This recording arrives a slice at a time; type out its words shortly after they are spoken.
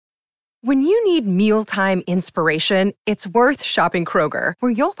When you need mealtime inspiration, it's worth shopping Kroger,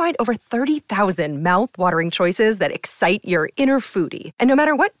 where you'll find over 30,000 mouth-watering choices that excite your inner foodie. And no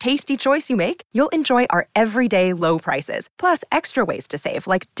matter what tasty choice you make, you'll enjoy our everyday low prices, plus extra ways to save,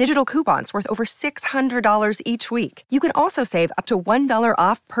 like digital coupons worth over $600 each week. You can also save up to $1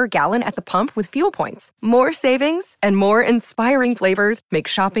 off per gallon at the pump with fuel points. More savings and more inspiring flavors make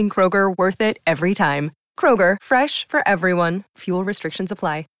shopping Kroger worth it every time. Kroger, fresh for everyone. Fuel restrictions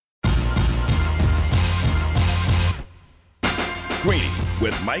apply. Greeny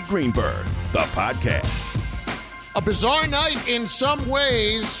with Mike Greenberg, the podcast. A bizarre night in some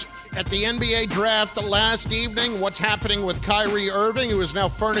ways at the NBA draft last evening. What's happening with Kyrie Irving, who has now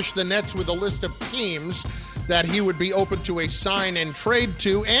furnished the Nets with a list of teams that he would be open to a sign and trade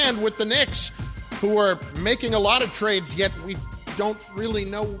to, and with the Knicks, who are making a lot of trades, yet we don't really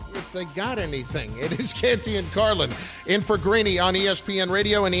know if they got anything. It is Canty and Carlin in for Greeny on ESPN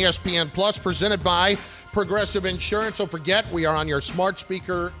Radio and ESPN Plus, presented by Progressive Insurance. Don't forget, we are on your smart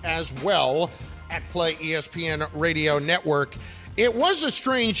speaker as well at Play ESPN Radio Network. It was a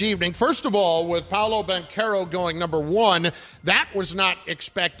strange evening. First of all, with Paolo Banchero going number one, that was not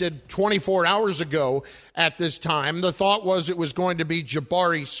expected 24 hours ago at this time. The thought was it was going to be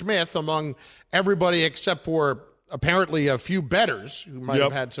Jabari Smith among everybody except for apparently a few bettors who might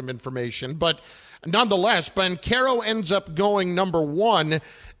have had some information. But nonetheless, Banchero ends up going number one,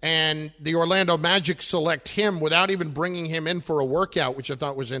 and the Orlando Magic select him without even bringing him in for a workout, which I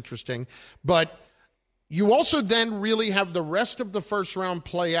thought was interesting. But you also then really have the rest of the first round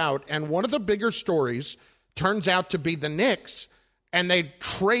play out, and one of the bigger stories turns out to be the Knicks, and they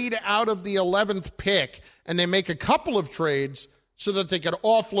trade out of the 11th pick, and they make a couple of trades so that they could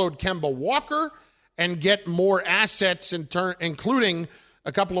offload Kemba Walker and get more assets, including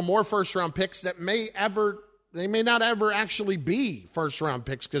a couple of more first-round picks that may not ever actually be first-round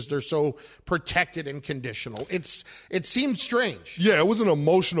picks because they're so protected and conditional. It seems strange. Yeah, it was an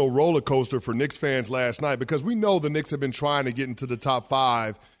emotional roller coaster for Knicks fans last night because we know the Knicks have been trying to get into the top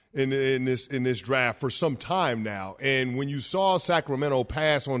five in this draft for some time now. And when you saw Sacramento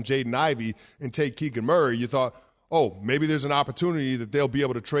pass on Jaden Ivey and take Keegan Murray, you thought, oh, maybe there's an opportunity that they'll be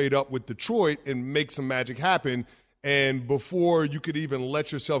able to trade up with Detroit and make some magic happen. And before you could even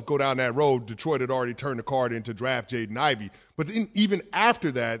let yourself go down that road, Detroit had already turned the card in to draft Jaden Ivey. But then even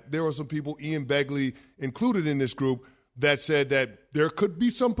after that, there were some people, Ian Begley included in this group, that said that there could be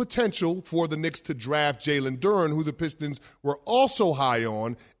some potential for the Knicks to draft Jalen Duren, who the Pistons were also high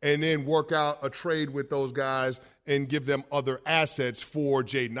on, and then work out a trade with those guys and give them other assets for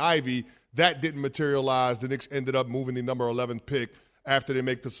Jaden Ivey. That didn't materialize. The Knicks ended up moving the number 11th pick after they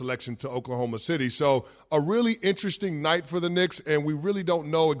make the selection to Oklahoma City. So a really interesting night for the Knicks, and we really don't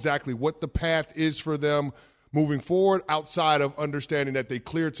know exactly what the path is for them moving forward outside of understanding that they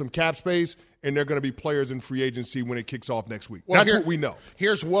cleared some cap space and they're going to be players in free agency when it kicks off next week. Well, that's what we know.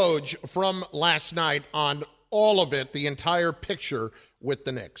 Here's Woj from last night on all of it, the entire picture with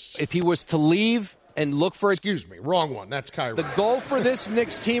the Knicks. If he was to leave and look for Excuse me, wrong one. That's Kyrie. The goal for this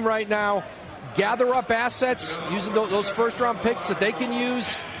Knicks team right now, gather up assets using those first-round picks that they can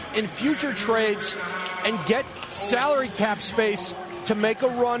use in future trades and get salary cap space to make a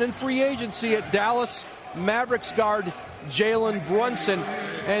run in free agency at Dallas Mavericks guard Jalen Brunson.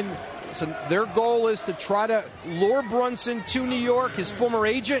 And so their goal is to try to lure Brunson to New York. His former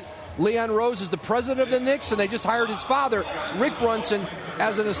agent, Leon Rose, is the president of the Knicks, and they just hired his father, Rick Brunson,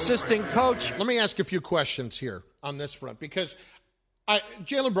 as an assistant coach. Let me ask a few questions here on this front, because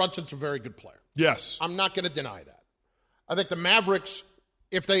Jalen Brunson's a very good player. Yes. I'm not going to deny that. I think the Mavericks,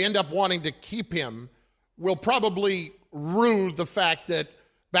 if they end up wanting to keep him, will probably rue the fact that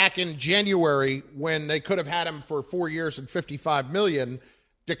back in January, when they could have had him for 4 years and $55 million,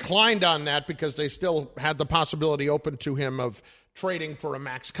 declined on that because they still had the possibility open to him of trading for a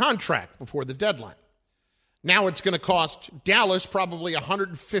max contract before the deadline. Now it's going to cost Dallas probably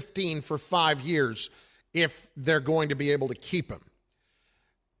 $115 for 5 years if they're going to be able to keep him.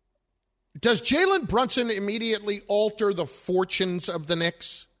 Does Jalen Brunson immediately alter the fortunes of the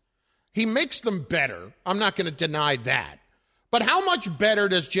Knicks? He makes them better. I'm not going to deny that. But how much better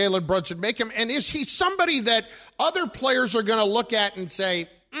does Jalen Brunson make him? And is he somebody that other players are going to look at and say,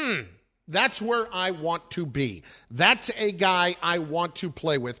 that's where I want to be. That's a guy I want to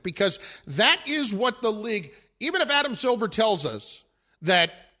play with, because that is what the league, even if Adam Silver tells us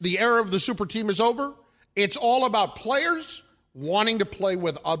that the era of the super team is over, it's all about players wanting to play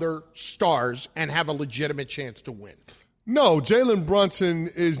with other stars and have a legitimate chance to win. No, Jalen Brunson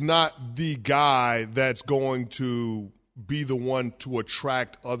is not the guy that's going to be the one to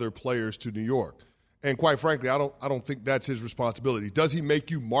attract other players to New York. And quite frankly, I don't think that's his responsibility. Does he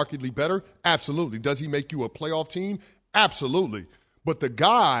make you markedly better? Absolutely. Does he make you a playoff team? Absolutely. But the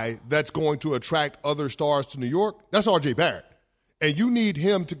guy that's going to attract other stars to New York, that's R.J. Barrett. And you need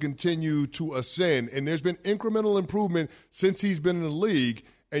him to continue to ascend. And there's been incremental improvement since he's been in the league,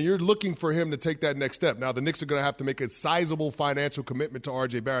 and you're looking for him to take that next step. Now, the Knicks are going to have to make a sizable financial commitment to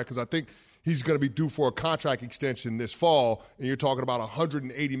R.J. Barrett because I think he's going to be due for a contract extension this fall, and you're talking about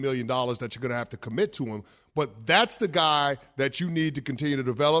 $180 million that you're going to have to commit to him. But that's the guy that you need to continue to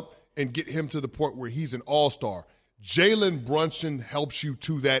develop and get him to the point where he's an all-star. Jalen Brunson helps you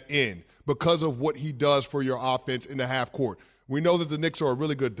to that end because of what he does for your offense in the half court. We know that the Knicks are a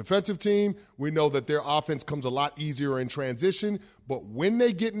really good defensive team. We know that their offense comes a lot easier in transition. But when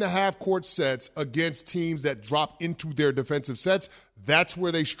they get into half-court sets against teams that drop into their defensive sets, that's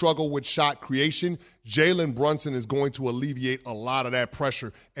where they struggle with shot creation. Jalen Brunson is going to alleviate a lot of that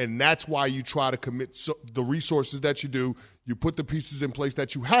pressure, and that's why you try to commit the resources that you do. You put the pieces in place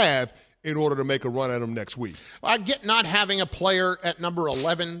that you have in order to make a run at them next week. I get not having a player at number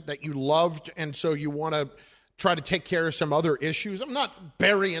 11 that you loved, and so you want to try to take care of some other issues. I'm not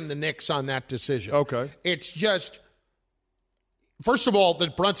burying the Knicks on that decision. Okay. It's just, first of all,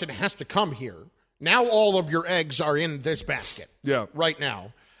 that Brunson has to come here. Now all of your eggs are in this basket. Yeah. Right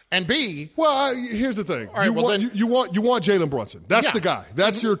now. And B, well, here's the thing. All right, you want Jalen Brunson. That's the guy.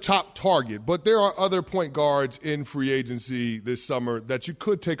 That's your top target. But there are other point guards in free agency this summer that you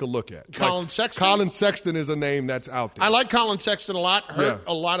could take a look at. Colin Sexton? Colin Sexton is a name that's out there. I like Colin Sexton a lot. Hurt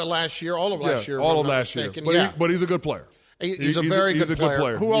a lot of last year, all of last year. All of last year. But he's a good player. He's a very good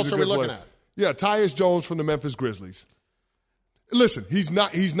player. Who else are we looking at? Yeah, Tyus Jones from the Memphis Grizzlies. Listen, he's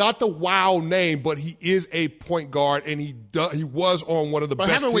not the wow name, but he is a point guard, and he was on one of the best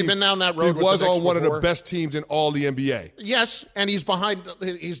teams. Haven't we been down that road? He was on one of the best teams in all the NBA. Yes, and he's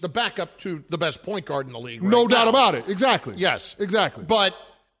the backup to the best point guard in the league. No doubt about it. Exactly. Yes. Exactly. But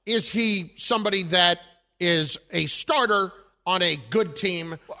is he somebody that is a starter on a good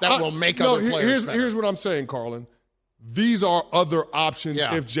team that will make other players better? Here's what I'm saying, Carlin. These are other options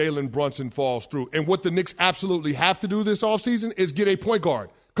if Jalen Brunson falls through. And what the Knicks absolutely have to do this offseason is get a point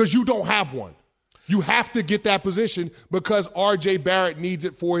guard because you don't have one. You have to get that position because R.J. Barrett needs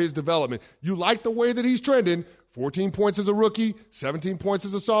it for his development. You like the way that he's trending. 14 points as a rookie, 17 points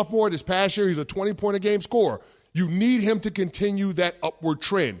as a sophomore. This past year, he's a 20-point-a-game scorer. You need him to continue that upward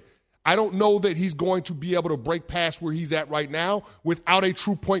trend. I don't know that he's going to be able to break past where he's at right now without a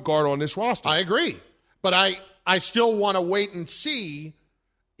true point guard on this roster. I agree. But I still want to wait and see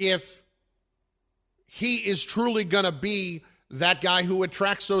if he is truly going to be that guy who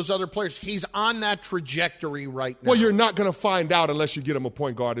attracts those other players. He's on that trajectory right now. Well, you're not going to find out unless you get him a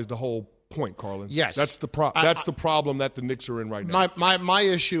point guard is the whole point, Carlin. Yes. That's the problem that the Knicks are in right now. My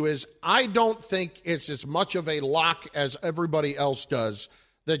issue is I don't think it's as much of a lock as everybody else does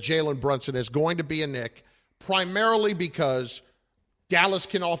that Jalen Brunson is going to be a Knick, primarily because Dallas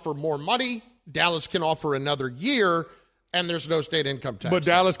can offer more money. Dallas can offer another year, and there's no state income tax. But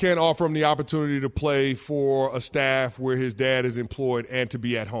Dallas can't offer him the opportunity to play for a staff where his dad is employed and to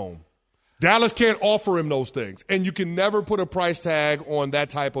be at home. Dallas can't offer him those things, and you can never put a price tag on that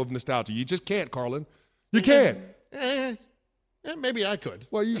type of nostalgia. You just can't, Carlin. You can't. Maybe I could.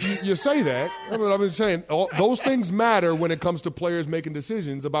 Well, you say that. I mean, I've been saying those things matter when it comes to players making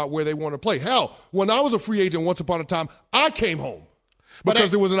decisions about where they want to play. Hell, when I was a free agent once upon a time, I came home.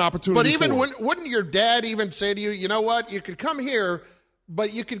 Because there was an opportunity. But even wouldn't your dad even say to you, you know what, you could come here,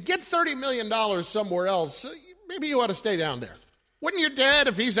 but you could get $30 million somewhere else. Maybe you ought to stay down there. Wouldn't your dad,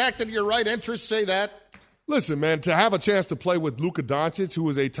 if he's acting in your right interest, say that? Listen, man, to have a chance to play with Luka Doncic, who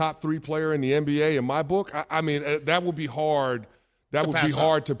is a top 3 player in the NBA, in my book, I mean, that would be hard. That would be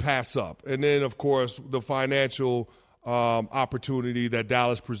hard to pass up. And then, of course, the financial opportunity that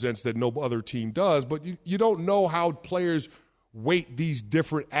Dallas presents that no other team does. But you don't know how players weight these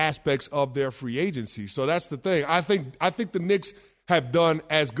different aspects of their free agency. So that's the thing. I think the Knicks have done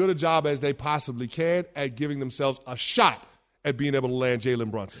as good a job as they possibly can at giving themselves a shot at being able to land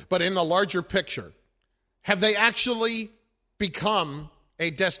Jalen Brunson. But in the larger picture, have they actually become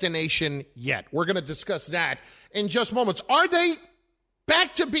a destination yet? We're going to discuss that in just moments. Are they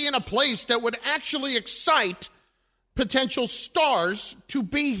back to being a place that would actually excite potential stars to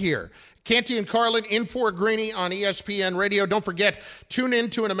be here? Canty and Carlin in for Greeny on ESPN Radio. Don't forget, tune in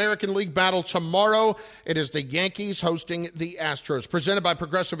to an American League battle tomorrow. It is the Yankees hosting the Astros. Presented by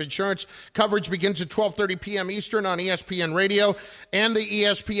Progressive Insurance. Coverage begins at 12:30 p.m. Eastern on ESPN Radio and the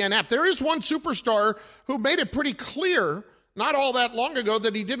ESPN app. There is one superstar who made it pretty clear not all that long ago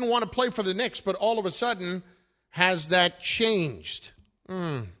that he didn't want to play for the Knicks, but all of a sudden has that changed.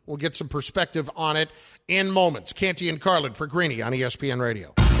 We'll get some perspective on it in moments. Canty and Carlin for Greeny on ESPN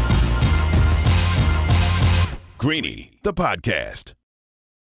Radio. Greeny, the podcast.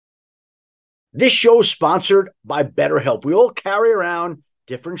 This show is sponsored by BetterHelp. We all carry around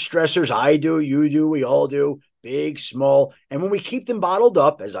different stressors. I do, you do, we all do, big, small. And when we keep them bottled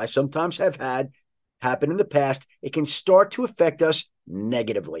up, as I sometimes have had happen in the past, it can start to affect us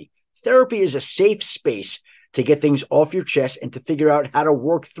negatively. Therapy is a safe space to get things off your chest and to figure out how to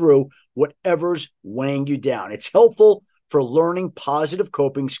work through whatever's weighing you down. It's helpful for learning positive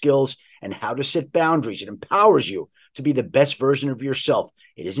coping skills and how to set boundaries. It empowers you to be the best version of yourself.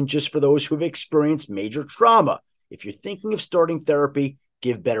 It isn't just for those who have experienced major trauma. If you're thinking of starting therapy,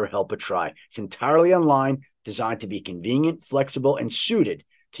 give BetterHelp a try. It's entirely online, designed to be convenient, flexible, and suited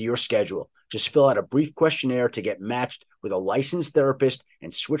to your schedule. Just fill out a brief questionnaire to get matched with a licensed therapist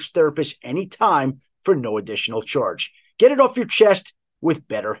and switch therapists anytime for no additional charge. Get it off your chest with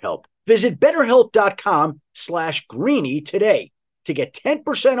BetterHelp. Visit BetterHelp.com/Greeny today to get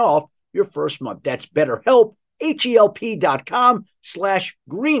 10% off your first month. That's BetterHelp,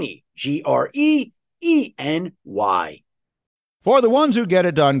 HELP.com/Greeny, GREENY. For the ones who get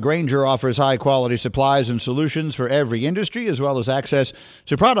it done, Grainger offers high-quality supplies and solutions for every industry, as well as access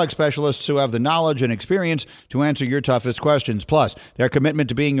to product specialists who have the knowledge and experience to answer your toughest questions. Plus, their commitment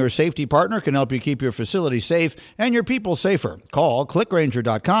to being your safety partner can help you keep your facility safe and your people safer. Call,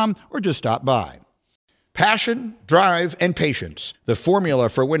 clickgrainger.com, or just stop by. Passion, drive, and patience. The formula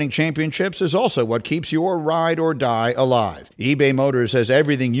for winning championships is also what keeps your ride or die alive. eBay Motors has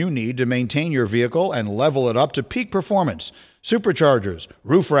everything you need to maintain your vehicle and level it up to peak performance. Superchargers,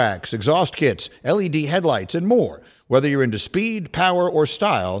 roof racks, exhaust kits, LED headlights, and more. Whether you're into speed, power, or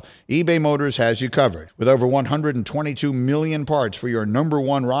style, eBay Motors has you covered. With over 122 million parts for your number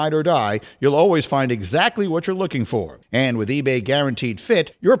one ride or die, you'll always find exactly what you're looking for. And with eBay Guaranteed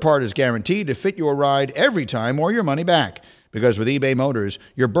Fit, your part is guaranteed to fit your ride every time or your money back. Because with eBay Motors,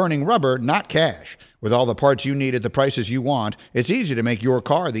 you're burning rubber, not cash. With all the parts you need at the prices you want, it's easy to make your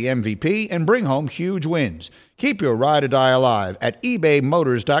car the MVP and bring home huge wins. Keep your ride or die alive at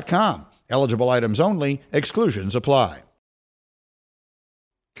ebaymotors.com. Eligible items only. Exclusions apply.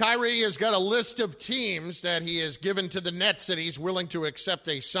 Kyrie has got a list of teams that he has given to the Nets that he's willing to accept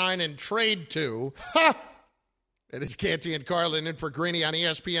a sign and trade to. It is Canty and Carlin in for Greeny on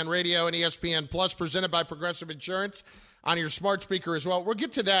ESPN Radio and ESPN Plus, presented by Progressive Insurance on your smart speaker as well. We'll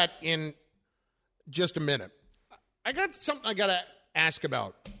get to that in just a minute. I got something I got to ask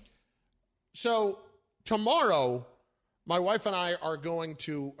about. So tomorrow, my wife and I are going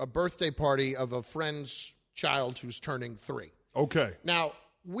to a birthday party of a friend's child who's turning 3. Okay. Now,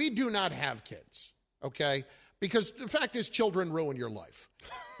 we do not have kids, okay? Because the fact is children ruin your life.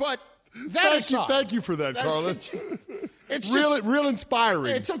 But Thank you for that, Carlin. It's real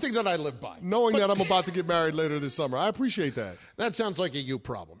inspiring. It's something that I live by. Knowing that I'm about to get married later this summer. I appreciate that. That sounds like a you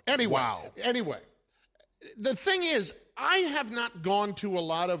problem. Anyway, the thing is, I have not gone to a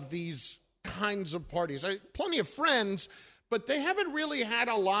lot of these kinds of parties. Plenty of friends, but they haven't really had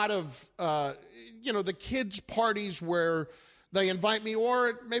a lot of, the kids' parties where they invite me,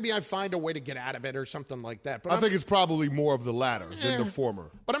 or maybe I find a way to get out of it or something like that. But I think it's probably more of the latter than the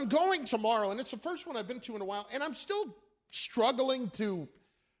former. But I'm going tomorrow, and it's the first one I've been to in a while, and I'm still struggling to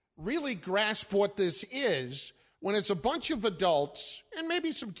really grasp what this is when it's a bunch of adults and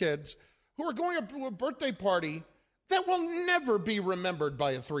maybe some kids who are going to a birthday party that will never be remembered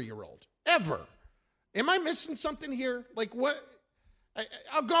by a 3-year-old. Ever. Am I missing something here? Like what?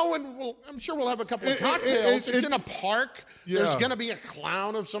 I'll go and I'm sure we'll have a couple of cocktails. It's in a park. Yeah. There's going to be a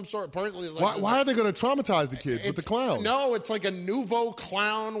clown of some sort. Apparently, why are they going to traumatize the kids with the clown? No, it's like a nouveau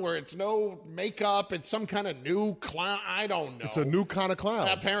clown where it's no makeup. It's some kind of new clown. I don't know. It's a new kind of clown.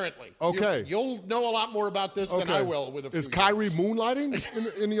 Apparently. Okay. You'll know a lot more about this than I will. Is Kyrie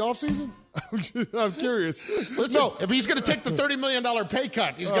moonlighting in the offseason? I'm curious. Listen, if he's going to take the $30 million pay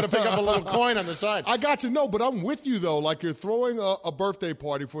cut, he's going to pick up a little coin on the side. I got you. No, but I'm with you, though. Like you're throwing a birthday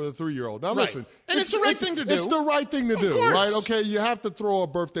party for the 3-year-old. Now, listen. And it's the right thing to do. It's the right thing to do, right? Okay, you have to throw a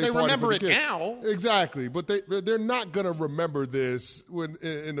birthday party. They remember for it the kid. now. Exactly. But they're not going to remember this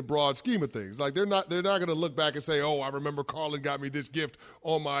in the broad scheme of things. Like they're not going to look back and say, oh, I remember Carlin got me this gift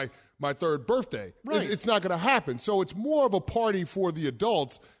on my 3rd birthday. Right. It's not going to happen. So it's more of a party for the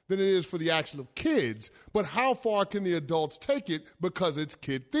adults than it is for the actual kids. But how far can the adults take it because it's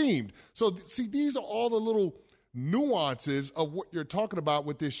kid-themed? So, see, these are all the little nuances of what you're talking about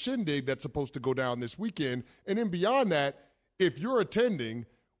with this shindig that's supposed to go down this weekend. And then beyond that, if you're attending,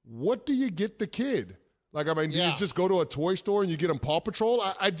 what do you get the kid? Like, I mean, do you just go to a toy store and you get them Paw Patrol?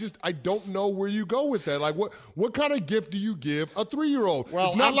 I don't know where you go with that. Like, what kind of gift do you give a 3-year-old? Well,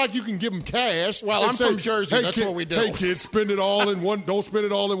 it's not like you can give them cash. Well, I'm from Jersey. Hey, that's kid, what we do. Hey, kids, spend it all in one. Don't spend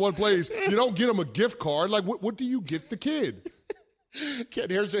it all in one place. You don't get them a gift card. Like, what do you get the kid? Kid,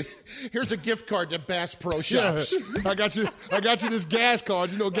 here's a gift card to Bass Pro Shops. Yeah, I got you this gas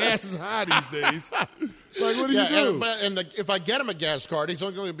card. You know, gas is high these days. Like, what do you do? And if I get him a gas card, he's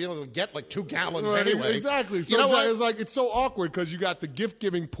only going to be able to get like 2 gallons anyway. Exactly. So it's like it's so awkward because you got the gift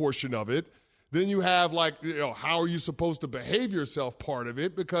giving portion of it. Then you have how are you supposed to behave yourself part of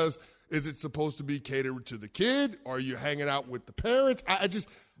it, because is it supposed to be catered to the kid? Or are you hanging out with the parents?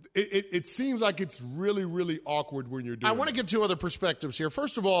 It seems like it's really, really awkward when you're doing it. I want to give 2 other perspectives here.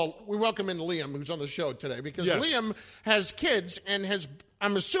 First of all, we welcome in Liam, who's on the show today, because Liam has kids and has,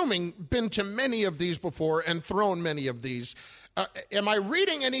 I'm assuming, been to many of these before and thrown many of these. Am I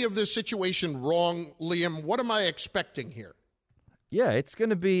reading any of this situation wrong, Liam? What am I expecting here? Yeah, it's going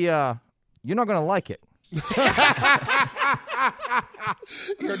to be, you're not going to like it.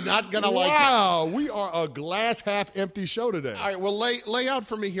 You're not going to like it. Wow, we are a glass half empty show today. All right, well, lay out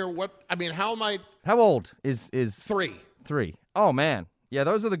for me here how am I? How old is 3? 3. Oh, man. Yeah,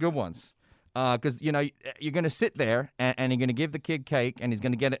 those are the good ones. Because, you're going to sit there and you're going to give the kid cake and he's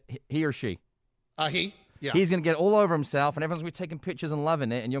going to get it, he or she. He? Yeah. He's going to get all over himself and everyone's going to be taking pictures and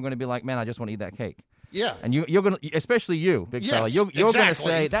loving it and you're going to be like, man, I just want to eat that cake. Yeah. And you're going to, especially you, big fella, you're going to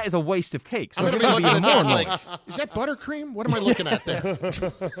say, that is a waste of cake. So I'm going to be looking at that like, is that buttercream? What am I looking at there?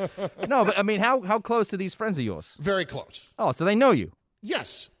 No, but I mean, how close to these friends of yours? Very close. Oh, so they know you?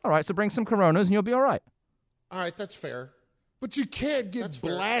 Yes. All right, so bring some Coronas and you'll be all right. All right, that's fair. But you can't get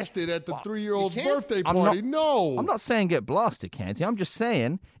blasted at the 3-year-old's You can't? birthday party. No. I'm not saying get blasted, Canty. I'm just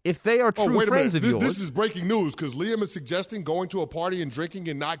saying if they are true wait a friends minute. of yours. This is breaking news because Liam is suggesting going to a party and drinking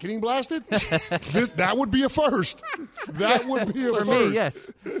and not getting blasted. That would be a first. That would be a first. For me,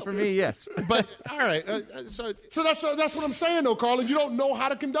 yes. For me, yes. But all right, so that's what I'm saying, though, Carlin. You don't know how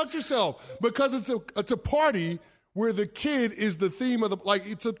to conduct yourself because it's a party where the kid is the theme of the, like,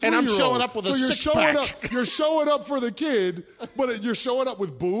 it's a 3-year-old. And I'm showing up with a 6-pack. You're showing up for the kid, but you're showing up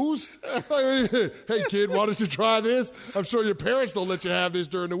with booze? Hey, kid, why don't you try this? I'm sure your parents don't let you have this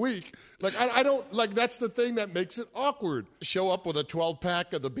during the week. Like, I don't, like, that's the thing that makes it awkward. Show up with a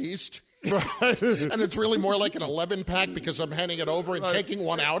 12-pack of the Beast. Right. And it's really more like an 11-pack because I'm handing it over and taking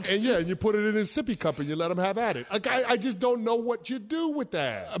one out. And you put it in a sippy cup and you let them have at it. Like, I just don't know what you do with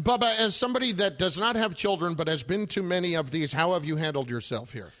that. Bubba, as somebody that does not have children but has been to many of these, how have you handled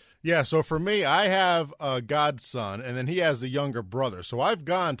yourself here? Yeah, so for me, I have a godson, and then he has a younger brother. So I've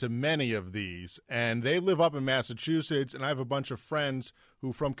gone to many of these, and they live up in Massachusetts, and I have a bunch of friends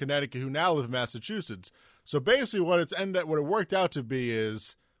who from Connecticut who now live in Massachusetts. So basically what it worked out to be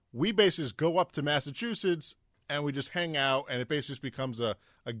is we basically just go up to Massachusetts and we just hang out, and it basically just becomes a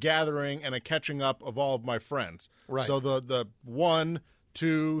gathering and a catching up of all of my friends. Right. So the 1,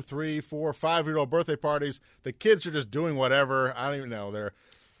 2, 3, 4, 5-year-old birthday parties, the kids are just doing whatever. I don't even know. They're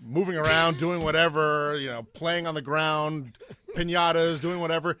moving around, doing whatever, playing on the ground, piñatas, doing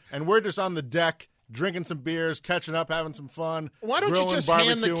whatever, and we're just on the deck drinking some beers, catching up, having some fun. Why don't grilling, you just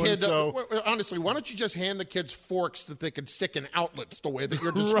hand the kid? So, honestly, why don't you just hand the kids forks that they can stick in outlets the way that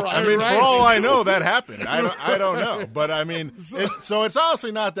you're describing? I mean, for all I know, that happened. I don't know, but I mean, so it's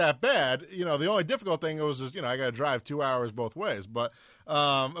honestly not that bad. The only difficult thing was just I got to drive 2 hours both ways. But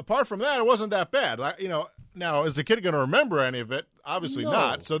apart from that, it wasn't that bad. Now is the kid going to remember any of it? Obviously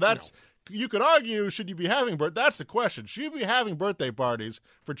not. So that's. No. You could argue, should you be having that's the question. Should you be having birthday parties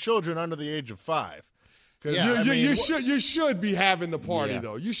for children under the age of 5? You should be having the party,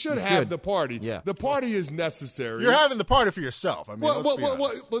 though. You should have the party. Yeah. The party is necessary. You're having the party for yourself. I mean,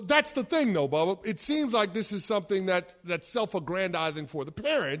 well, that's the thing, though, Bubba. It seems like this is something that's self-aggrandizing for the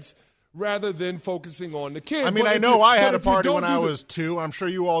parents rather than focusing on the kid. I mean, I know I had a party when I was 2. I'm sure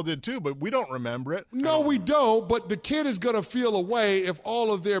you all did too, but we don't remember it. No, we don't, but the kid is going to feel a way if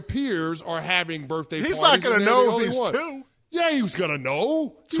all of their peers are having birthday parties. He's not going to know if he's 2. Yeah, he's going to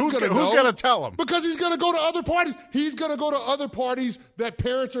know. Who's going to tell him? Because he's going to go to other parties. He's going to go to other parties that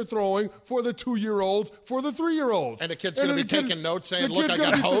parents are throwing for the 2-year-olds, for the 3-year-olds. And the kid's going to be taking notes saying, look, I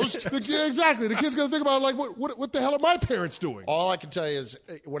got hosed. Exactly. The kid's going to think about, like, what the hell are my parents doing? All I can tell you is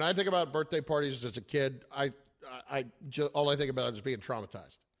when I think about birthday parties as a kid, all I think about is being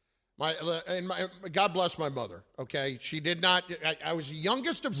traumatized. God bless my mother, okay? She did not – I was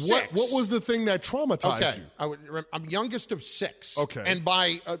youngest of 6. What was the thing that traumatized you? I'm youngest of 6. Okay. And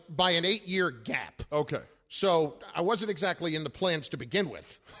by an 8-year gap. Okay. So I wasn't exactly in the plans to begin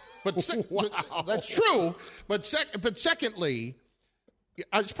with. But that's true. But secondly,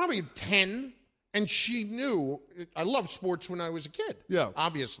 I was probably 10 And she knew I loved sports when I was a kid. Yeah.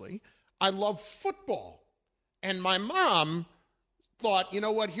 Obviously. I love football. And my mom thought, you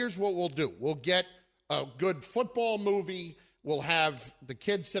know what, here's what we'll do. We'll get a good football movie. We'll have the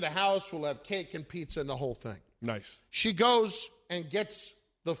kids to the house. We'll have cake and pizza and the whole thing. Nice. She goes and gets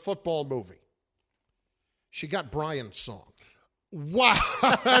the football movie. She got Brian's song. Wow,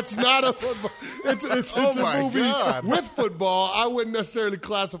 that's not a football. It's a movie with football. I wouldn't necessarily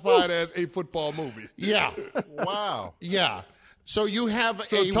classify it as a football movie. Yeah. Wow. Yeah. So you have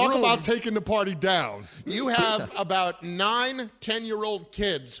talk about taking the party down. You have about 9 10-year-old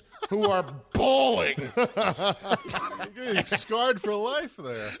kids who are bawling. He's scarred for life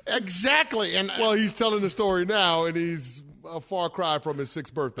there. Exactly. And well, he's telling the story now, and he's a far cry from his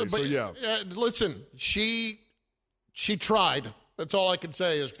 6th birthday. So yeah. Listen, she tried. That's all I can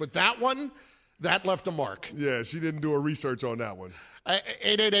say is, but that one, that left a mark. Yeah, she didn't do her research on that one.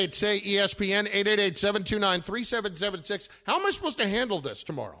 888-SAY-ESPN, 888-729-3776. How am I supposed to handle this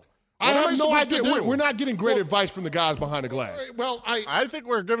tomorrow? I have no idea. We're not getting great advice from the guys behind the glass. Well, I think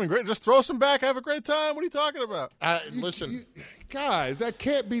we're giving great. Just throw some back, have a great time. What are you talking about? Listen. Guys, that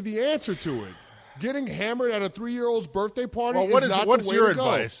can't be the answer to it. Getting hammered at a 3-year-old's birthday party what's your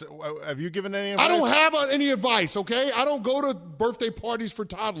advice? Have you given any advice? I don't have any advice, okay? I don't go to birthday parties for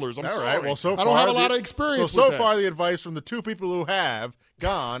toddlers. I'm sorry. Right. Well, so far, I don't have a lot of experience So with that. far, the advice from the 2 people who have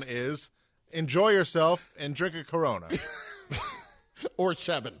gone is enjoy yourself and drink a Corona. Or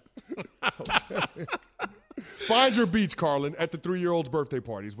 7. Find your beats, Carlin, at the 3-year-old's birthday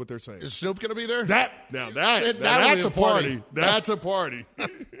party is what they're saying. Is Snoop going to be there? That's a party. That's a party.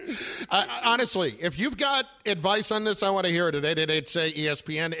 Honestly, if you've got advice on this, I want to hear it at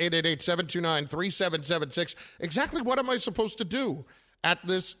 888-SAY-ESPN, 888-729-3776. Exactly what am I supposed to do at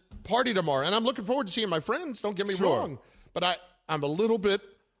this party tomorrow? And I'm looking forward to seeing my friends, don't get me wrong. But I'm a little bit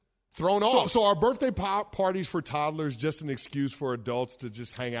thrown off. So are birthday parties for toddlers just an excuse for adults to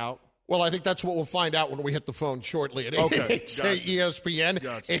just hang out? Well, I think that's what we'll find out when we hit the phone shortly at 888-SAY-ESPN.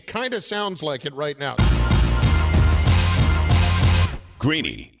 Gotcha. It kind of sounds like it right now.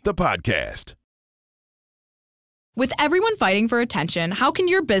 Greeny, the podcast. With everyone fighting for attention, how can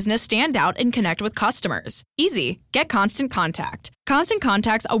your business stand out and connect with customers? Easy. Get Constant Contact. Constant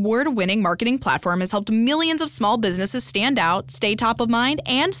Contact's award-winning marketing platform has helped millions of small businesses stand out, stay top of mind,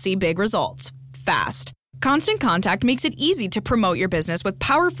 and see big results fast. Constant Contact makes it easy to promote your business with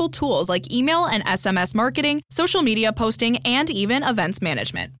powerful tools like email and SMS marketing, social media posting, and even events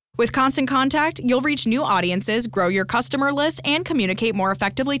management. With Constant Contact, you'll reach new audiences, grow your customer list, and communicate more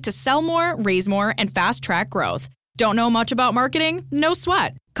effectively to sell more, raise more, and fast-track growth. Don't know much about marketing? No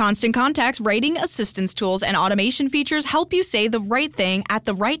sweat. Constant Contact's writing assistance tools and automation features help you say the right thing at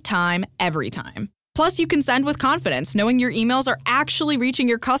the right time, every time. Plus, you can send with confidence, knowing your emails are actually reaching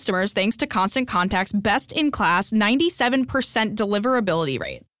your customers thanks to Constant Contact's best-in-class 97% deliverability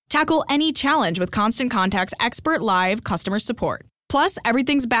rate. Tackle any challenge with Constant Contact's expert live customer support. Plus,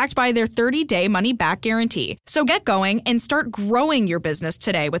 everything's backed by their 30-day money-back guarantee. So get going and start growing your business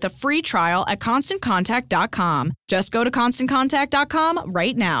today with a free trial at ConstantContact.com. Just go to ConstantContact.com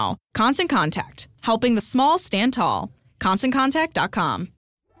right now. Constant Contact, helping the small stand tall. ConstantContact.com.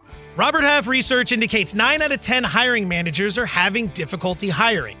 Robert Half research indicates 9 out of 10 hiring managers are having difficulty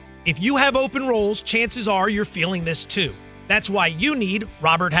hiring. If you have open roles, chances are you're feeling this too. That's why you need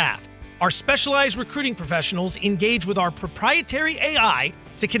Robert Half. Our specialized recruiting professionals engage with our proprietary AI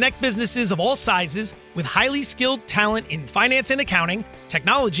to connect businesses of all sizes with highly skilled talent in finance and accounting,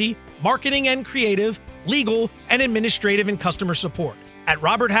 technology, marketing and creative, legal, and administrative and customer support. At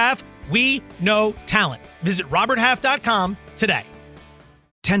Robert Half, we know talent. Visit roberthalf.com today.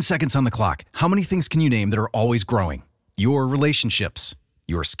 10 seconds on the clock. How many things can you name that are always growing? Your relationships,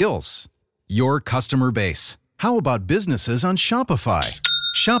 your skills, your customer base. How about businesses on Shopify?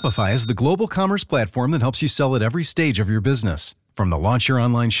 Shopify is the global commerce platform that helps you sell at every stage of your business. From the launch your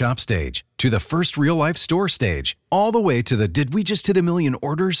online shop stage, to the first real-life store stage, all the way to the did we just hit a million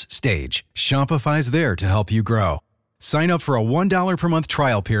orders stage. Shopify's there to help you grow. Sign up for a $1 per month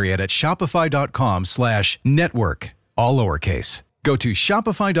trial period at shopify.com/network, all lowercase. Go to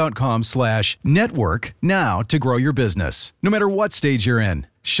shopify.com/network now to grow your business, no matter what stage you're in.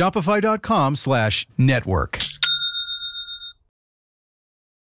 Shopify.com/network.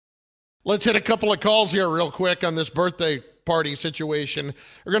 Let's hit a couple of calls here real quick on this birthday party situation.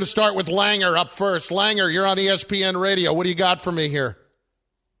 We're going to start with Langer up first. Langer, you're on ESPN Radio. What do you got for me here?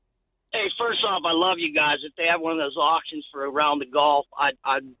 Hey, first off, I love you guys. If they have one of those auctions for around the golf,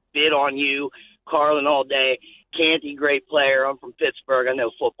 I'd bid on you, Carlin, all day. Canty, great player. I'm from Pittsburgh. I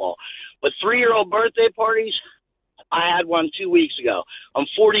know football. But 3-year-old birthday parties, I had one 2 weeks ago. I'm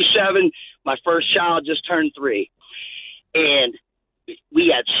 47. My first child just turned 3. And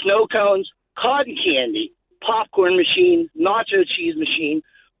we had snow cones, cotton candy, popcorn machine, nacho cheese machine,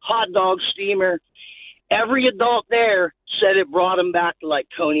 hot dog steamer. Every adult there said it brought them back to, like,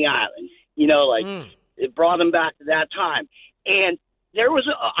 Coney Island. You know, like, it brought them back to that time. And there was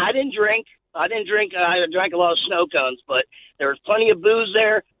I didn't drink. I drank a lot of snow cones, but there was plenty of booze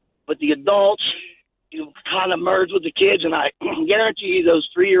there. But the adults, you kind of merged with the kids, and I guarantee you those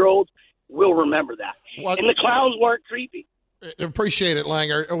 3-year-olds will remember that. What? And the clowns weren't creepy. Appreciate it,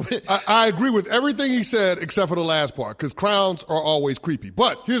 Langer. I agree with everything he said except for the last part, because clowns are always creepy.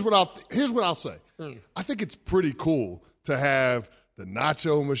 But here's what I'll say. I think it's pretty cool to have the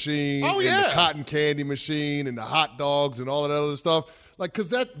nacho machine and the cotton candy machine and the hot dogs and all that other stuff. Like, because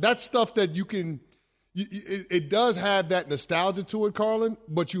that's stuff that you can it does have that nostalgia to it, Carlin,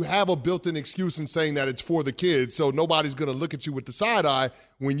 but you have a built-in excuse in saying that it's for the kids, so nobody's going to look at you with the side eye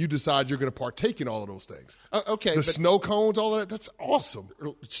when you decide you're going to partake in all of those things. Okay. The snow cones, all of that, that's awesome.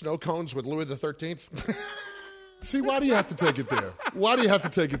 Snow cones with Louis the 13th? See, why do you have to take it there? Why do you have to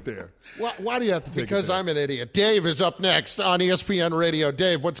take it there? Why do you have to take it there? Because I'm an idiot. Dave is up next on ESPN Radio.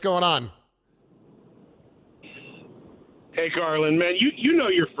 Dave, what's going on? Hey, Carlin, man, you know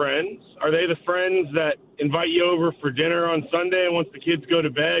your friends. Are they the friends that invite you over for dinner on Sunday, and once the kids go to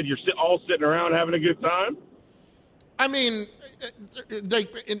bed, you're all sitting around having a good time? I mean,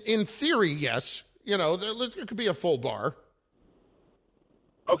 in theory, yes. You know, it could be a full bar.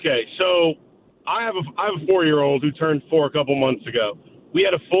 Okay, so I have a 4-year-old who turned 4 a couple months ago. We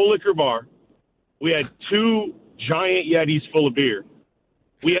had a full liquor bar. We had 2 giant Yetis full of beer.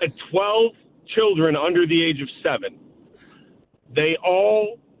 We had 12 children under the age of 7.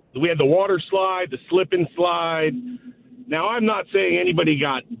 We had the water slide, the slip and slide. Now, I'm not saying anybody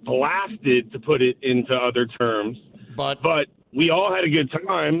got blasted, to put it into other terms, but we all had a good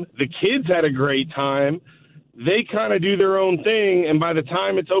time. The kids had a great time. They kind of do their own thing, and by the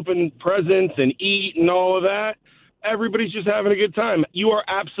time it's open presents and eat and all of that, everybody's just having a good time. You are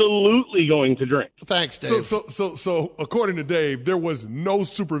absolutely going to drink. Thanks, Dave. So according to Dave, there was no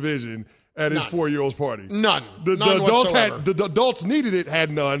supervision at his 4-year-old's party. None. The adults whatsoever. the adults needed it,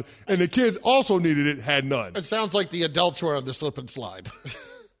 had none, and the kids also needed it, had none. It sounds like the adults were on the slip and slide.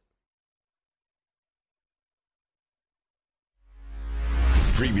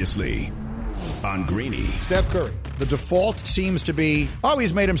 Previously on Greeny. Steph Curry. The default seems to be,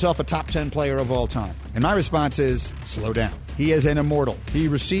 he's made himself a top 10 player of all time. And my response is, slow down. He is an immortal. He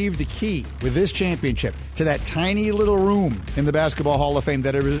received the key with this championship to that tiny little room in the Basketball Hall of Fame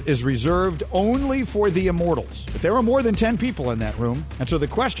that is reserved only for the immortals. But there are more than 10 people in that room. And so the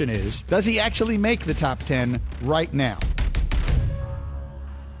question is, does he actually make the top 10 right now?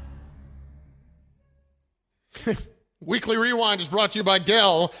 Weekly Rewind is brought to you by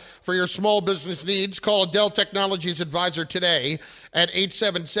Dell. For your small business needs, call a Dell Technologies advisor today at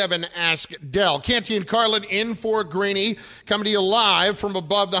 877-ASK-DELL. Canty and Carlin in for Greeny, coming to you live from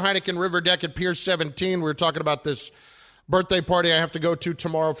above the Heineken River deck at Pier 17. We were talking about this birthday party I have to go to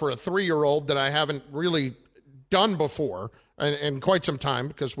tomorrow for a 3-year-old that I haven't really done before in quite some time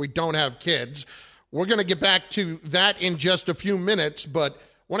because we don't have kids. We're going to get back to that in just a few minutes, but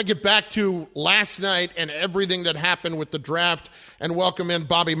I want to get back to last night and everything that happened with the draft and welcome in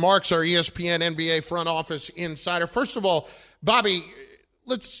Bobby Marks, our ESPN NBA front office insider. First of all, Bobby,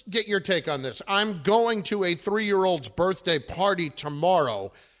 let's get your take on this. I'm going to a 3-year-old's birthday party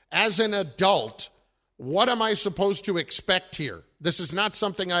tomorrow. As an adult, what am I supposed to expect here? This is not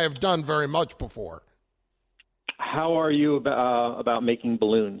something I have done very much before. How are you about making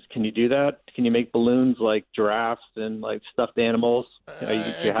balloons? Can you do that? Can you make balloons like giraffes and like stuffed animals? Do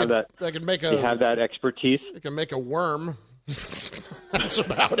you have that expertise? I can make a worm. That's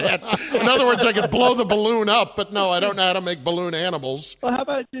about it. In other words, I could blow the balloon up, but no, I don't know how to make balloon animals. Well, how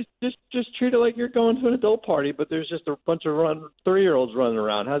about just treat it like you're going to an adult party, but there's just a bunch of 3-year-olds running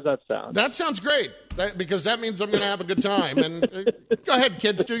around. How's that sound? That sounds great, because that means I'm going to have a good time. And go ahead,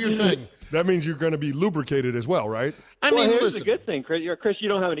 kids, do your thing. That means you're going to be lubricated as well, right? Here's a good thing, Chris. Chris, you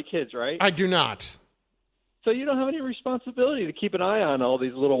don't have any kids, right? I do not. So you don't have any responsibility to keep an eye on all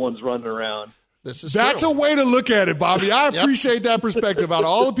these little ones running around. That's a way to look at it, Bobby. I appreciate that perspective. Out of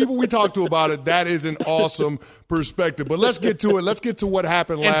all the people we talked to about it, that is an awesome perspective. But let's get to it. Let's get to what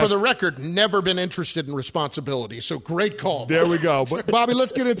happened last. And for the record, never been interested in responsibility. So great call. There we go. But Bobby,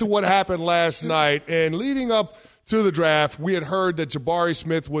 let's get into what happened last night. And leading up to the draft, we had heard that Jabari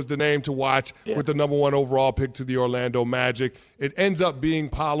Smith was the name to watch with the number 1 overall pick to the Orlando Magic. It ends up being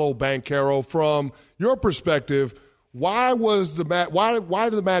Paolo Banchero. From your perspective, why did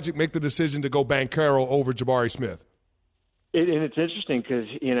the Magic make the decision to go Banchero over Jabari Smith? And it's interesting because,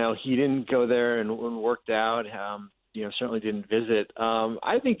 he didn't go there and worked out, certainly didn't visit.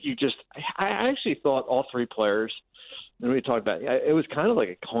 I think I actually thought all three players, and we talked about it was kind of like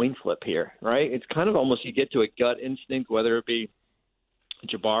a coin flip here, right? It's kind of almost you get to a gut instinct, whether it be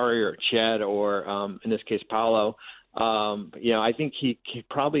Jabari or Chet or, in this case, Paolo. I think he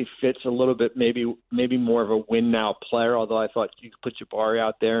probably fits a little bit, maybe more of a win now player, although I thought you could put Jabari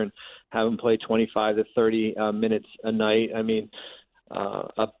out there and have him play 25 to 30 minutes a night. I mean,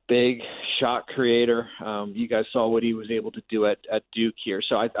 a big shot creator. You guys saw what he was able to do at Duke here.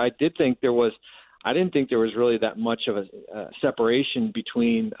 So I didn't think there was really that much of a separation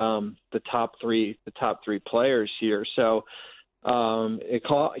between the top three players here. So it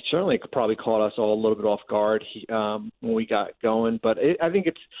certainly probably caught us all a little bit off guard when we got going. But I think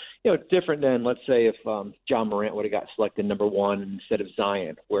it's different than, let's say, if John Morant would have got selected number one instead of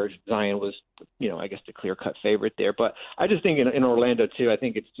Zion, where Zion was I guess the clear-cut favorite there. But I just think in Orlando too, I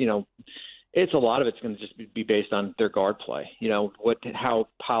think it's a lot of it's going to just be based on their guard play. How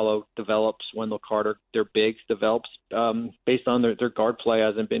Paolo develops, Wendell Carter, their bigs develops based on their guard play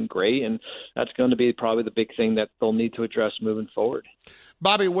hasn't been great, and that's going to be probably the big thing that they'll need to address moving forward.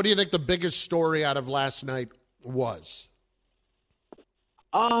 Bobby, what do you think the biggest story out of last night was?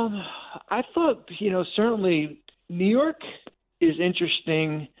 I thought certainly New York is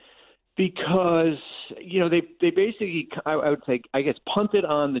interesting because they basically I would say I guess punted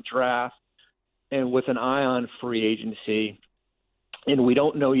on the draft and with an eye on free agency, and we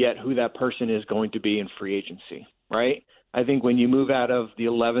don't know yet who that person is going to be in free agency, right? I think when you move out of the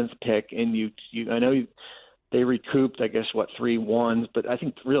 11th pick and I know they recouped, I guess, 3 ones, but I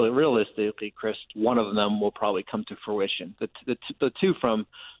think really realistically, Chris, one of them will probably come to fruition. The two from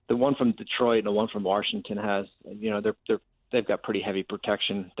the one from Detroit and the one from Washington has, they've got pretty heavy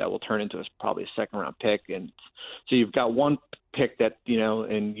protection that will turn into probably a second-round pick. And so you've got one pick that,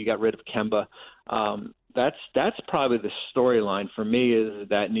 and you got rid of Kemba. That's probably the storyline for me is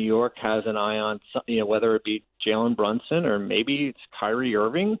that New York has an eye on, whether it be Jalen Brunson or maybe it's Kyrie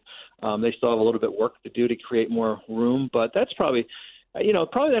Irving. They still have a little bit of work to do to create more room, but that's probably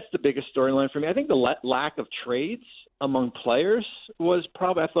that's the biggest storyline for me. I think the lack of trades among players was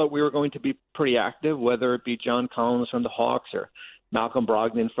probably, I thought we were going to be pretty active, whether it be John Collins from the Hawks or Malcolm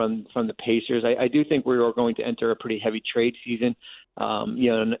Brogdon from the Pacers. I do think we are going to enter a pretty heavy trade season,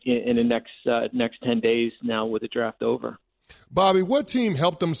 in the next 10 days now with the draft over. Bobby, what team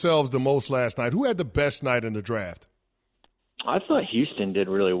helped themselves the most last night? Who had the best night in the draft? I thought Houston did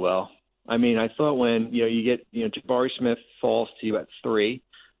really well. I mean, I thought when, you get, Jabari Smith falls to you at 3,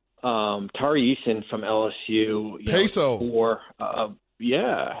 Tari Eason from LSU, Peso. 4. I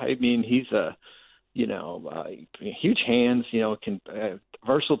mean, he's a huge hands,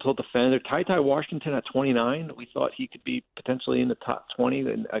 versatile defender. Ty Washington at 29. We thought he could be potentially in the top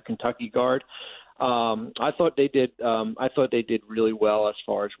 20, a Kentucky guard. I thought they did really well as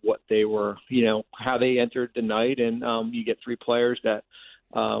far as what they were, how they entered the night. And you get 3 players that,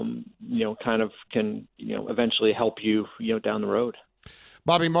 kind of can, eventually help you, down the road.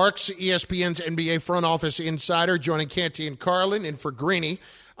 Bobby Marks, ESPN's NBA front office insider, joining Canty and Carlin in for Greeny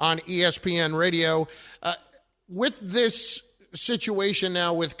on ESPN Radio. With this situation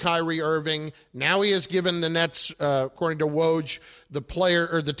now with Kyrie Irving, now he has given the Nets, according to Woj, the player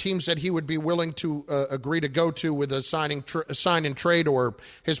or the teams that he would be willing to agree to go to with a sign and trade, or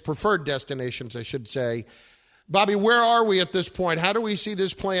his preferred destinations, I should say. Bobby, where are we at this point? How do we see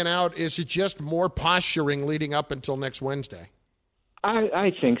this playing out? Is it just more posturing leading up until next Wednesday?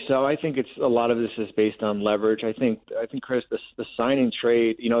 I think so. I think a lot of this is based on leverage. I think Chris, the signing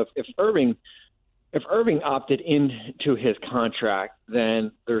trade. If Irving opted into his contract,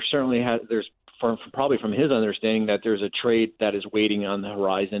 then there's probably from his understanding that there's a trade that is waiting on the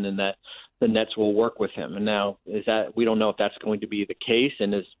horizon, and that the Nets will work with him. And now we don't know if that's going to be the case,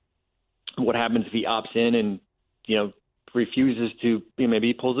 and what happens if he opts in and refuses to, maybe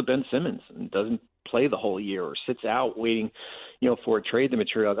he pulls a Ben Simmons and doesn't play the whole year or sits out waiting, for a trade the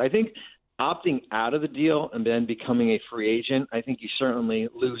materials. I think opting out of the deal and then becoming a free agent, I think you certainly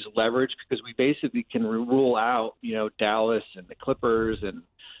lose leverage because we basically can rule out, Dallas and the Clippers and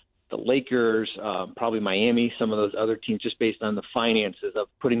the Lakers, probably Miami, some of those other teams, just based on the finances of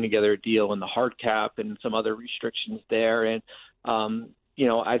putting together a deal and the hard cap and some other restrictions there. And,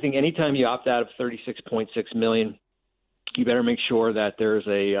 I think anytime you opt out of $36.6 million, you better make sure that there's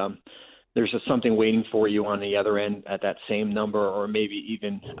something waiting for you on the other end at that same number, or maybe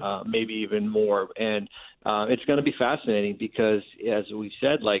even more. And it's going to be fascinating because, as we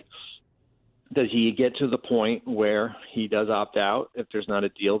said, does he get to the point where he does opt out if there's not a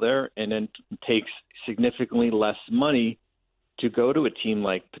deal there, and then takes significantly less money to go to a team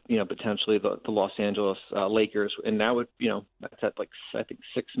like, potentially the Los Angeles Lakers, and that would, that's at I think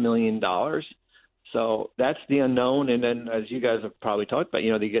 $6 million. So that's the unknown. And then, as you guys have probably talked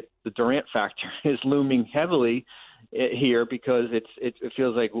about, they get the Durant factor is looming heavily here because it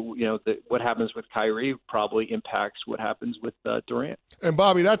feels like, what happens with Kyrie probably impacts what happens with Durant. And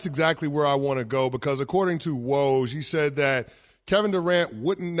Bobby, that's exactly where I want to go, because according to Woj, he said that Kevin Durant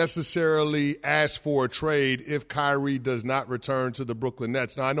wouldn't necessarily ask for a trade if Kyrie does not return to the Brooklyn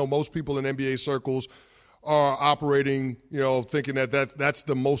Nets. Now, I know most people in NBA circles are operating, thinking that's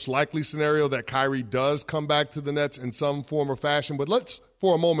the most likely scenario, that Kyrie does come back to the Nets in some form or fashion. But let's,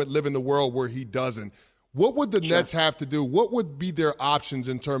 for a moment, live in the world where he doesn't. What would the Nets have to do? What would be their options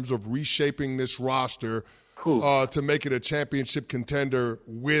in terms of reshaping this roster to make it a championship contender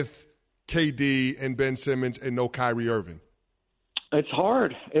with KD and Ben Simmons and no Kyrie Irving? It's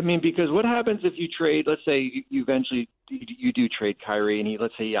hard. I mean, because what happens if you trade, let's say you eventually you do trade Kyrie and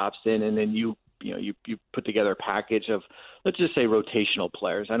let's say he opts in, and then you put together a package of, let's just say, rotational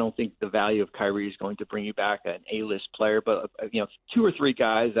players. I don't think the value of Kyrie is going to bring you back an A-list player, but 2 or 3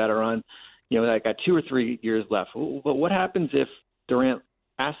 guys that are on, that got 2 or 3 years left. But what happens if Durant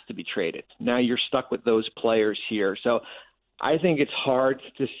has to be traded? Now you're stuck with those players here. So I think it's hard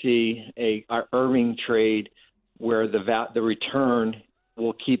to see a Irving trade where the return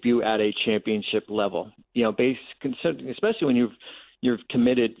will keep you at a championship level. Especially when you've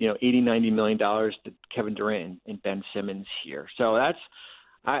committed $80-90 million to Kevin Durant and Ben Simmons here. So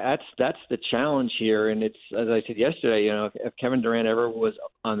that's the challenge here. And it's, as I said yesterday, if Kevin Durant ever was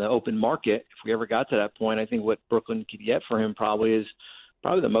on the open market, if we ever got to that point, I think what Brooklyn could get for him is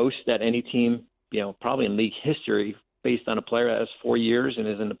the most that any team, probably in league history, based on a player that has 4 years and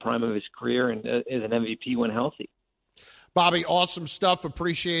is in the prime of his career and is an MVP when healthy. Bobby, awesome stuff.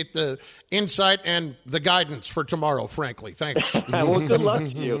 Appreciate the insight and the guidance for tomorrow, frankly. Thanks. Well, good luck to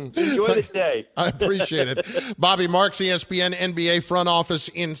you. Enjoy the day. I appreciate it. Bobby Marks, ESPN NBA front office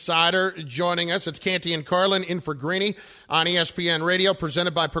insider, joining us. It's Canty and Carlin in for Greeny on ESPN Radio,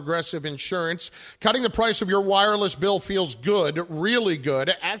 presented by Progressive Insurance. Cutting the price of your wireless bill feels good, really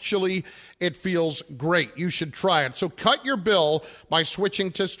good. Actually, it feels great. You should try it. So cut your bill by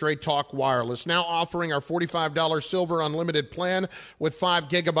switching to Straight Talk Wireless, now offering our $45 Silver Unlimited plan with 5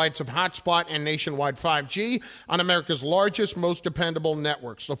 gigabytes of hotspot and nationwide 5G on America's largest, most dependable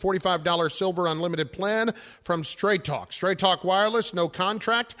networks. The $45 Silver Unlimited plan from Straight Talk. Straight Talk Wireless, no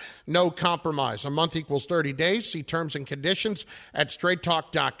contract, no compromise. A month equals 30 days. See terms and conditions at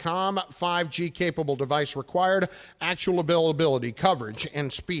straighttalk.com. 5G capable device required. Actual availability, coverage,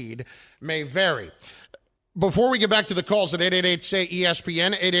 and speed may vary. Before we get back to the calls at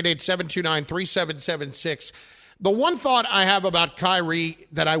 888-SAY-ESPN, 888-729-3776, the one thought I have about Kyrie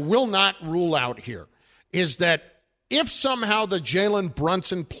that I will not rule out here is that if somehow the Jalen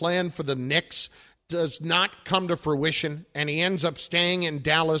Brunson plan for the Knicks does not come to fruition and he ends up staying in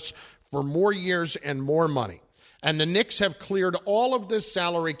Dallas for more years and more money, and the Knicks have cleared all of this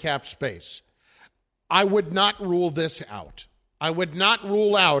salary cap space, I would not rule this out. I would not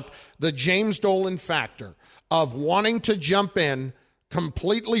rule out the James Dolan factor of wanting to jump in,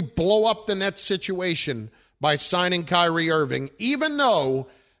 completely blow up the Nets situation by signing Kyrie Irving, even though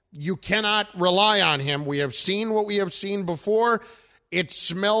you cannot rely on him. We have seen what we have seen before. It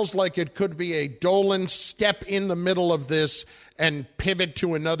smells like it could be a Dolan step in the middle of this and pivot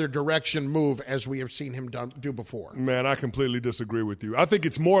to another direction move, as we have seen him do before. Man, I completely disagree with you. I think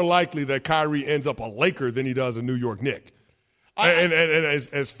it's more likely that Kyrie ends up a Laker than he does a New York Knick. And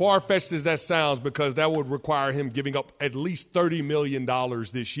as far-fetched as that sounds, because that would require him giving up at least $30 million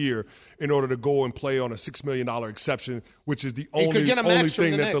this year in order to go and play on a $6 million exception, which is the only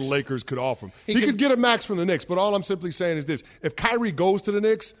thing that the Lakers could offer him. He could get a max from the Knicks, but all I'm simply saying is this. If Kyrie goes to the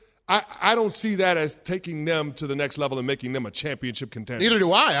Knicks, I don't see that as taking them to the next level and making them a championship contender. Neither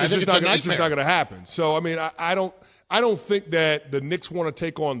do I. It's just not going to happen. So, I mean, I don't think that the Knicks want to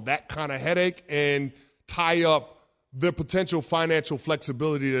take on that kind of headache and tie up the potential financial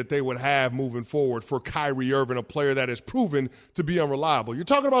flexibility that they would have moving forward for Kyrie Irving, a player that has proven to be unreliable. You're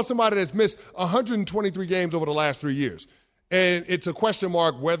talking about somebody that's missed 123 games over the last 3 years, and it's a question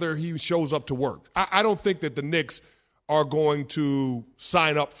mark whether he shows up to work. I don't think that the Knicks are going to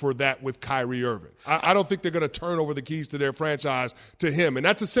sign up for that with Kyrie Irving. I don't think they're going to turn over the keys to their franchise to him, and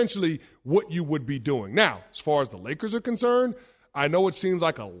that's essentially what you would be doing. Now, as far as the Lakers are concerned, I know it seems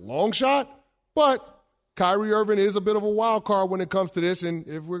like a long shot, but Kyrie Irving is a bit of a wild card when it comes to this, and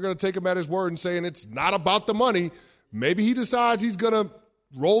if we're going to take him at his word and saying it's not about the money, maybe he decides he's going to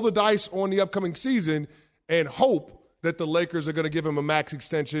roll the dice on the upcoming season and hope that the Lakers are going to give him a max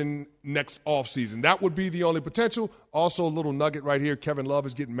extension next offseason. That would be the only potential. Also, a little nugget right here. Kevin Love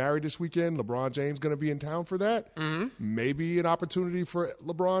is getting married this weekend. LeBron James going to be in town for that. Mm-hmm. Maybe an opportunity for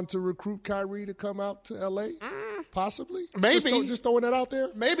LeBron to recruit Kyrie to come out to L.A.? Possibly. Maybe. Just throwing that out there?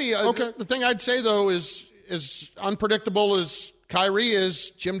 Maybe. Okay. The thing I'd say, though, is unpredictable as Kyrie is,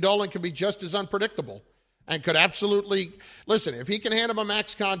 Jim Dolan can be just as unpredictable and could absolutely – listen, if he can hand him a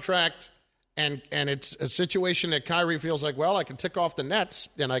max contract – and it's a situation that Kyrie feels like, well, I can tick off the Nets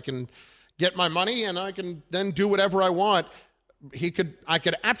and I can get my money and I can then do whatever I want. I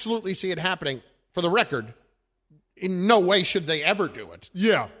could absolutely see it happening. For the record, in no way should they ever do it.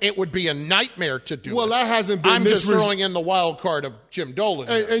 Yeah. It would be a nightmare to do it. Well, that hasn't been I'm just throwing in the wild card of Jim Dolan.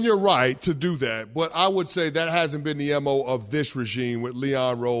 And you're right to do that. But I would say that hasn't been the MO of this regime with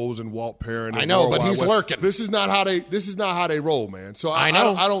Leon Rose and Walt Perrin. I know, but he's lurking. This is not how they roll, man. So I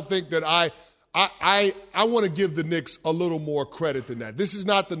know. I don't think that I want to give the Knicks a little more credit than that. This is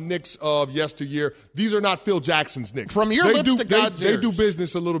not the Knicks of yesteryear. These are not Phil Jackson's Knicks. From your lips to God's ears. They do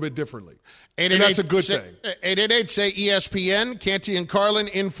business a little bit differently. And that's a good thing. 888 say ESPN. Canty and Carlin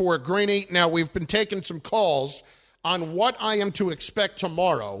in for Greeny. Now, we've been taking some calls on what I am to expect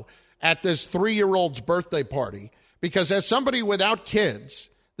tomorrow at this 3-year-old's birthday party. Because as somebody without kids,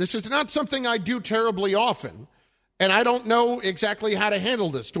 this is not something I do terribly often. And I don't know exactly how to handle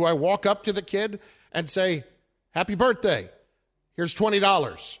this. Do I walk up to the kid and say, happy birthday, here's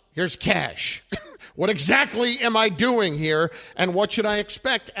 $20, here's cash? What exactly am I doing here, and what should I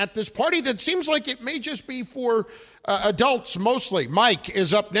expect at this party that seems like it may just be for adults mostly? Mike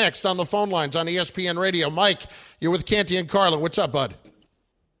is up next on the phone lines on ESPN Radio. Mike, you're with Canty and Carlin. What's up, bud?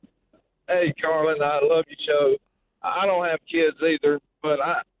 Hey, Carlin, I love your show. I don't have kids either. But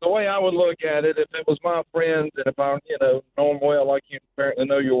the way I would look at it, if it was my friends and if I, know them well like you apparently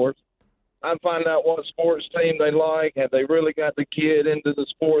know yours, I'd find out what sports team they like. Have they really got the kid into the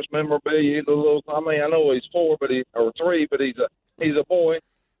sports memorabilia? I know he's 4, or 3, but he's a boy.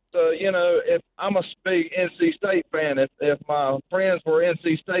 So, if I'm a big NC State fan, if my friends were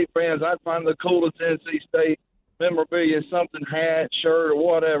NC State fans, I'd find the coolest NC State memorabilia, something, hat, shirt, or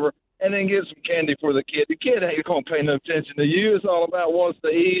whatever, and then get some candy for the kid. The kid ain't going to pay no attention to you. It's all about what's to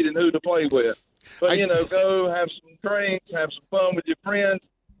eat and who to play with. But, go have some drinks, have some fun with your friends.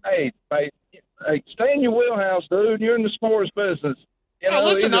 Hey, stay in your wheelhouse, dude. You're in the sports business.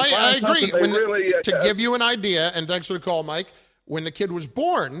 Listen, I agree. To give you an idea, and thanks for the call, Mike, when the kid was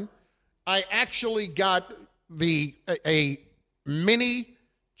born, I actually got a mini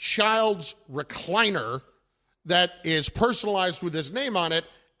child's recliner that is personalized with his name on it,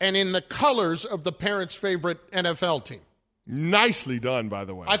 and in the colors of the parents' favorite NFL team. Nicely done, by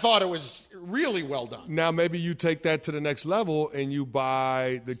the way. I thought it was really well done. Now, maybe you take that to the next level and you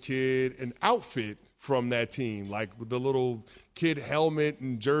buy the kid an outfit from that team, like the little kid helmet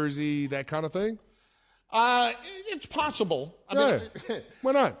and jersey, that kind of thing? It's possible.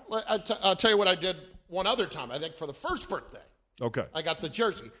 Why not? I'll tell you what I did one other time, I think for the first birthday. Okay. I got the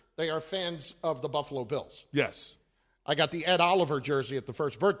jersey. They are fans of the Buffalo Bills. Yes. I got the Ed Oliver jersey at the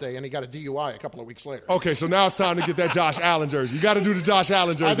first birthday, and he got a DUI a couple of weeks later. Okay, so now it's time to get that Josh Allen jersey. You got to do the Josh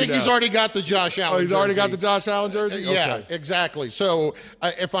Allen jersey. I think he's already got the Josh Allen jersey. Oh, he's already got the Josh Allen jersey? Yeah, okay. Exactly. So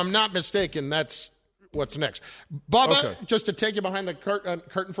if I'm not mistaken, that's what's next. Bubba, just to take you behind the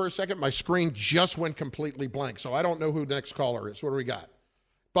curtain for a second, my screen just went completely blank, so I don't know who the next caller is. What do we got?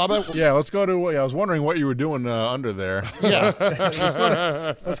 Bubba? Yeah, let's go to I was wondering what you were doing under there.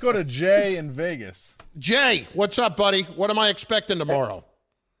 Yeah. let's go to Jay in Vegas. Jay, what's up, buddy? What am I expecting tomorrow?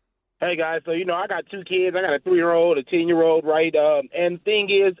 Hey, guys. So, I got 2 kids. I got a 3-year-old, a 10-year-old, right? And the thing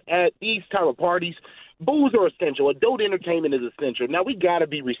is, at these type of parties, booze are essential. Adult entertainment is essential. Now, we got to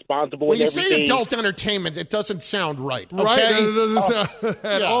be responsible with everything. When you say adult entertainment, it doesn't sound right. Okay? Right? It doesn't sound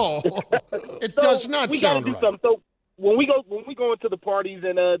at all. It does not sound right. We got to do something. So, when we go into the parties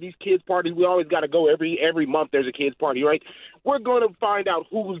and these kids' parties, we always got to go every month. There's a kids' party, right? We're going to find out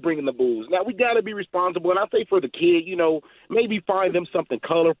who's bringing the booze. Now, we got to be responsible. And I say for the kid, maybe find them something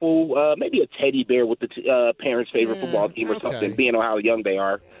colorful, maybe a teddy bear with the parents' favorite football team or something, being on how young they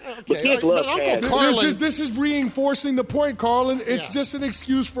are. Okay. But kids love Carlin, this is reinforcing the point, Carlin. It's just an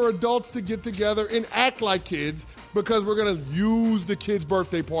excuse for adults to get together and act like kids because we're going to use the kid's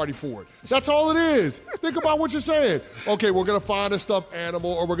birthday party for it. That's all it is. Think about what you're saying. Okay, we're going to find a stuffed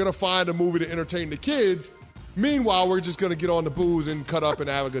animal or we're going to find a movie to entertain the kids. Meanwhile, we're just going to get on the booze and cut up and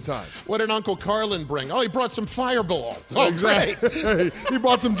have a good time. What did Uncle Carlin bring? Oh, he brought some Fireball. Oh, exactly. Great. He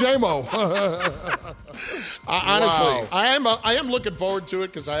brought some J-Mo. Honestly, I am looking forward to it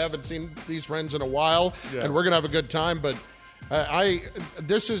because I haven't seen these friends in a while, and we're going to have a good time. But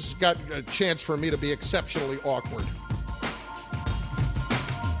this has got a chance for me to be exceptionally awkward.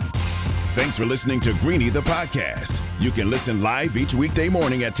 Thanks for listening to Greeny the podcast. You can listen live each weekday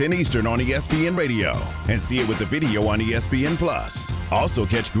morning at 10 Eastern on ESPN Radio and see it with the video on ESPN Plus. Also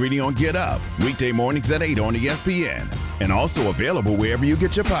catch Greeny on Get Up weekday mornings at 8 on ESPN and also available wherever you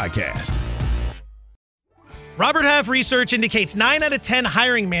get your podcast. Robert Half research indicates 9 out of 10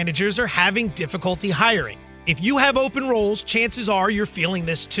 hiring managers are having difficulty hiring. If you have open roles, chances are you're feeling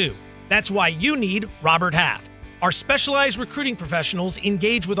this too. That's why you need Robert Half. Our specialized recruiting professionals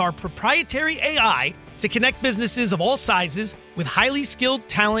engage with our proprietary AI to connect businesses of all sizes with highly skilled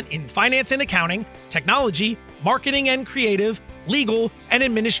talent in finance and accounting, technology, marketing and creative, legal, and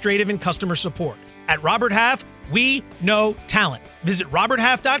administrative and customer support. At Robert Half, we know talent. Visit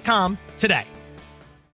roberthalf.com today.